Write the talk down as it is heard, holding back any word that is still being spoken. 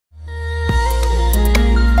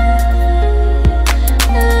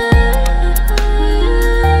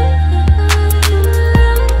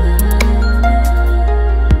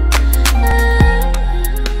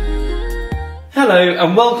Hello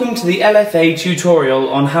and welcome to the LFA tutorial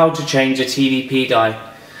on how to change a TDP die.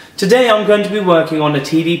 Today I'm going to be working on a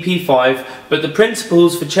TDP5, but the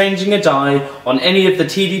principles for changing a die on any of the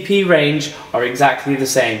TDP range are exactly the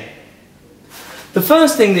same. The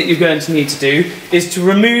first thing that you're going to need to do is to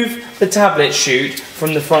remove the tablet chute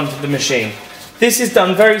from the front of the machine. This is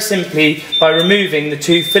done very simply by removing the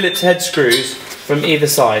two Phillips head screws from either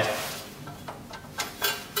side.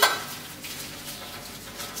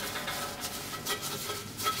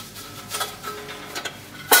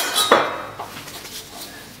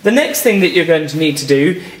 The next thing that you're going to need to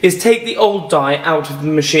do is take the old die out of the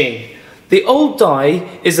machine. The old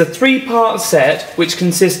die is a three-part set which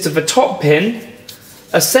consists of a top pin,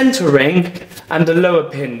 a centre ring and a lower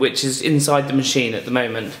pin which is inside the machine at the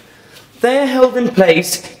moment. They are held in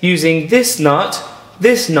place using this nut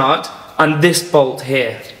and this bolt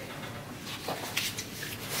here.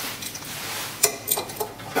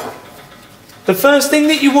 The first thing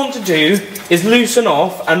that you want to do is loosen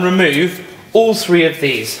off and remove all three of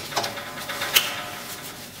these.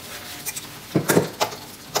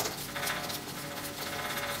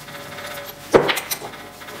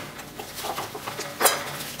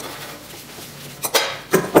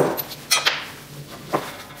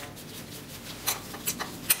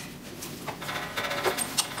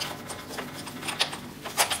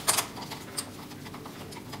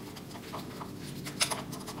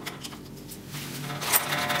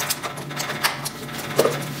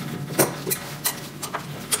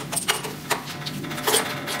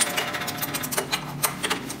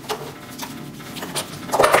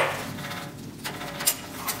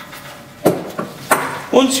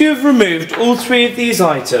 Once you have removed all three of these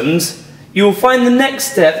items, you will find the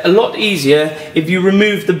next step a lot easier if you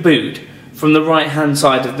remove the boot from the right hand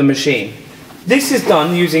side of the machine. This is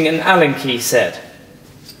done using an Allen key set.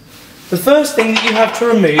 The first thing that you have to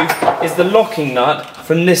remove is the locking nut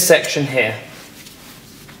from this section here.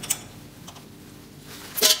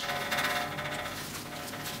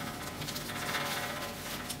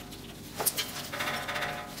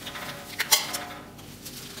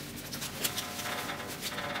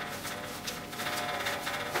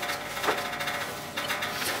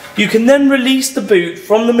 You can then release the boot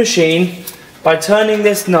from the machine by turning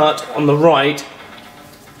this nut on the right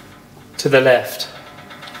to the left.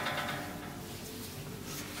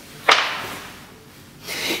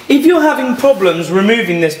 If you're having problems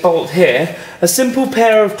removing this bolt here, a simple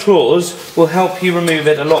pair of claws will help you remove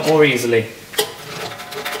it a lot more easily.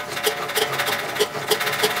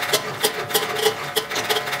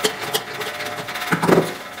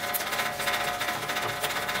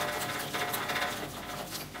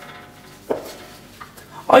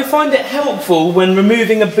 I find it helpful when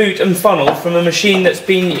removing a boot and funnel from a machine that's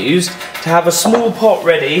been used to have a small pot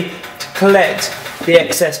ready to collect the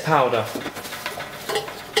excess powder.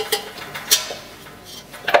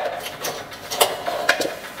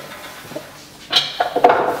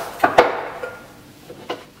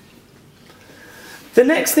 The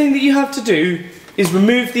next thing that you have to do is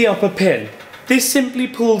remove the upper pin. This simply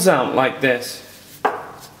pulls out like this.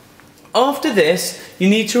 After this, you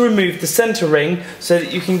need to remove the centre ring so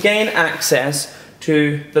that you can gain access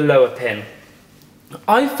to the lower pin.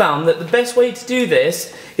 I found that the best way to do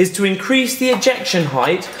this is to increase the ejection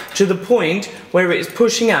height to the point where it is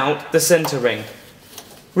pushing out the centre ring.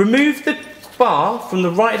 Remove the bar from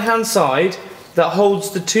the right hand side that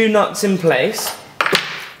holds the two nuts in place,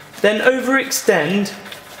 then overextend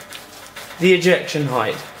the ejection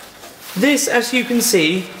height. This, as you can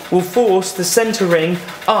see, will force the centre ring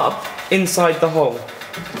up inside the hole.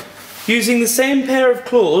 Using the same pair of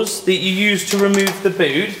claws that you used to remove the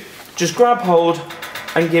boot, just grab hold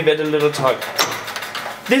and give it a little tug.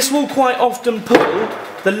 This will quite often pull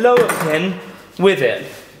the lower pin with it.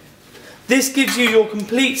 This gives you your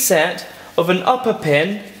complete set of an upper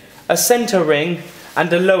pin, a centre ring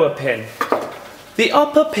and a lower pin. The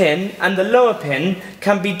upper pin and the lower pin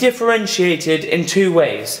can be differentiated in two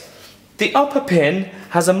ways. The upper pin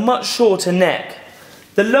has a much shorter neck.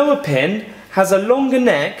 The lower pin has a longer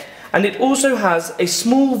neck and it also has a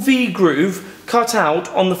small V groove cut out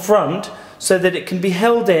on the front so that it can be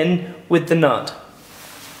held in with the nut.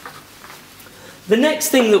 The next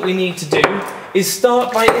thing that we need to do is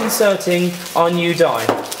start by inserting our new die.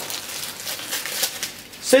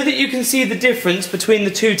 So that you can see the difference between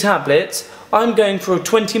the two tablets, I'm going for a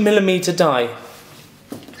 20mm die.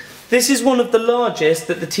 This is one of the largest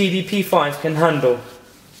that the TDP5 can handle.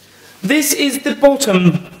 This is the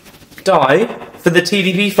bottom die for the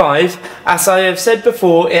TDP5. As I have said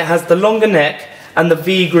before, it has the longer neck and the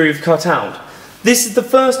V groove cut out. This is the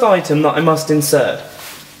first item that I must insert.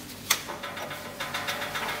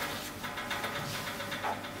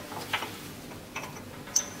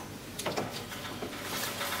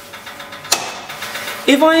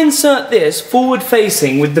 If I insert this forward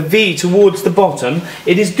facing with the V towards the bottom,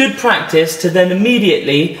 it is good practice to then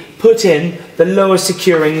immediately put in the lower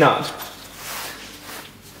securing nut.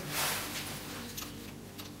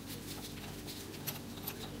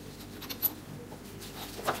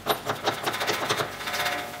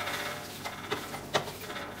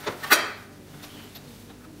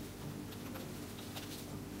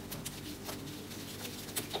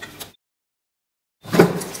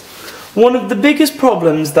 One of the biggest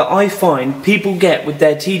problems that I find people get with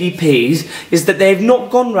their TDPs is that they've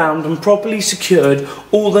not gone round and properly secured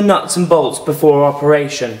all the nuts and bolts before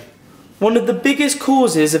operation. One of the biggest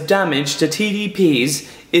causes of damage to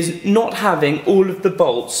TDPs is not having all of the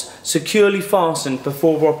bolts securely fastened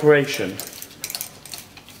before operation.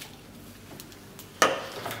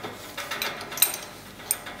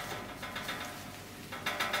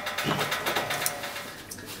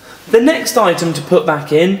 The next item to put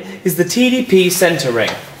back in is the TDP centre ring.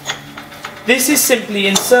 This is simply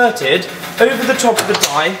inserted over the top of the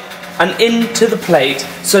die and into the plate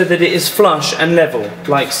so that it is flush and level,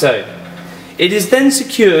 like so. It is then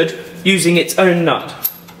secured using its own nut.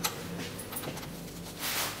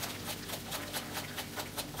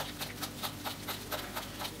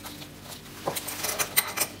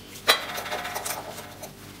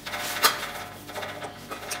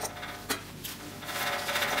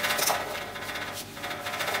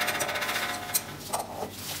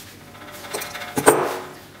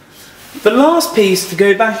 The last piece to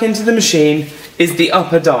go back into the machine is the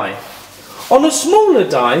upper die. On a smaller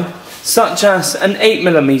die, such as an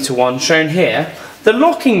 8mm one shown here, the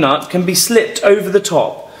locking nut can be slipped over the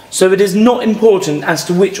top, so it is not important as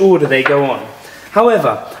to which order they go on.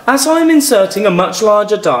 However, as I am inserting a much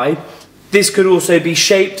larger die, this could also be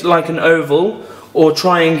shaped like an oval or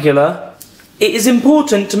triangular. It is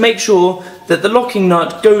important to make sure that the locking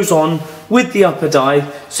nut goes on with the upper die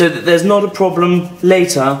so that there's not a problem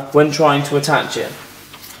later when trying to attach it.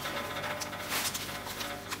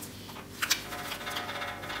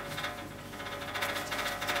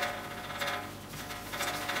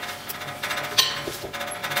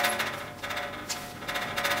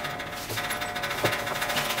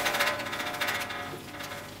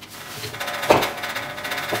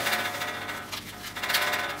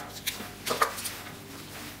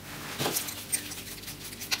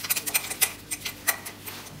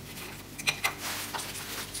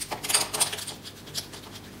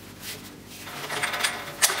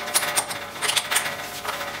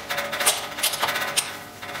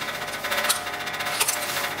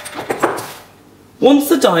 Once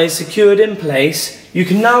the die is secured in place, you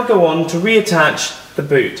can now go on to reattach the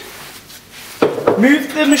boot.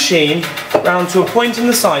 Move the machine round to a point in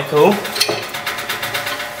the cycle,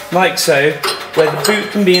 like so, where the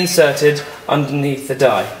boot can be inserted underneath the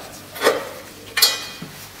die.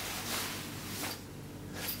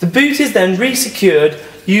 The boot is then re-secured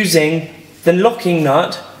using the locking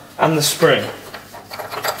nut and the spring.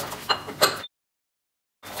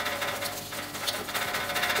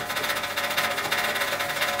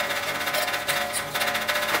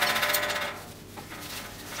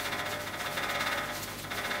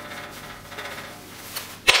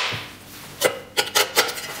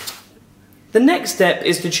 The next step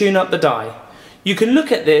is to tune up the die. You can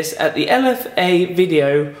look at this at the LFA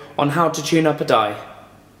video on how to tune up a die.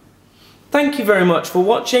 Thank you very much for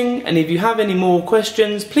watching, and if you have any more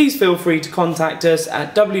questions, please feel free to contact us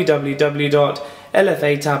at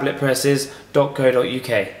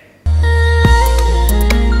www.lfatabletpresses.co.uk.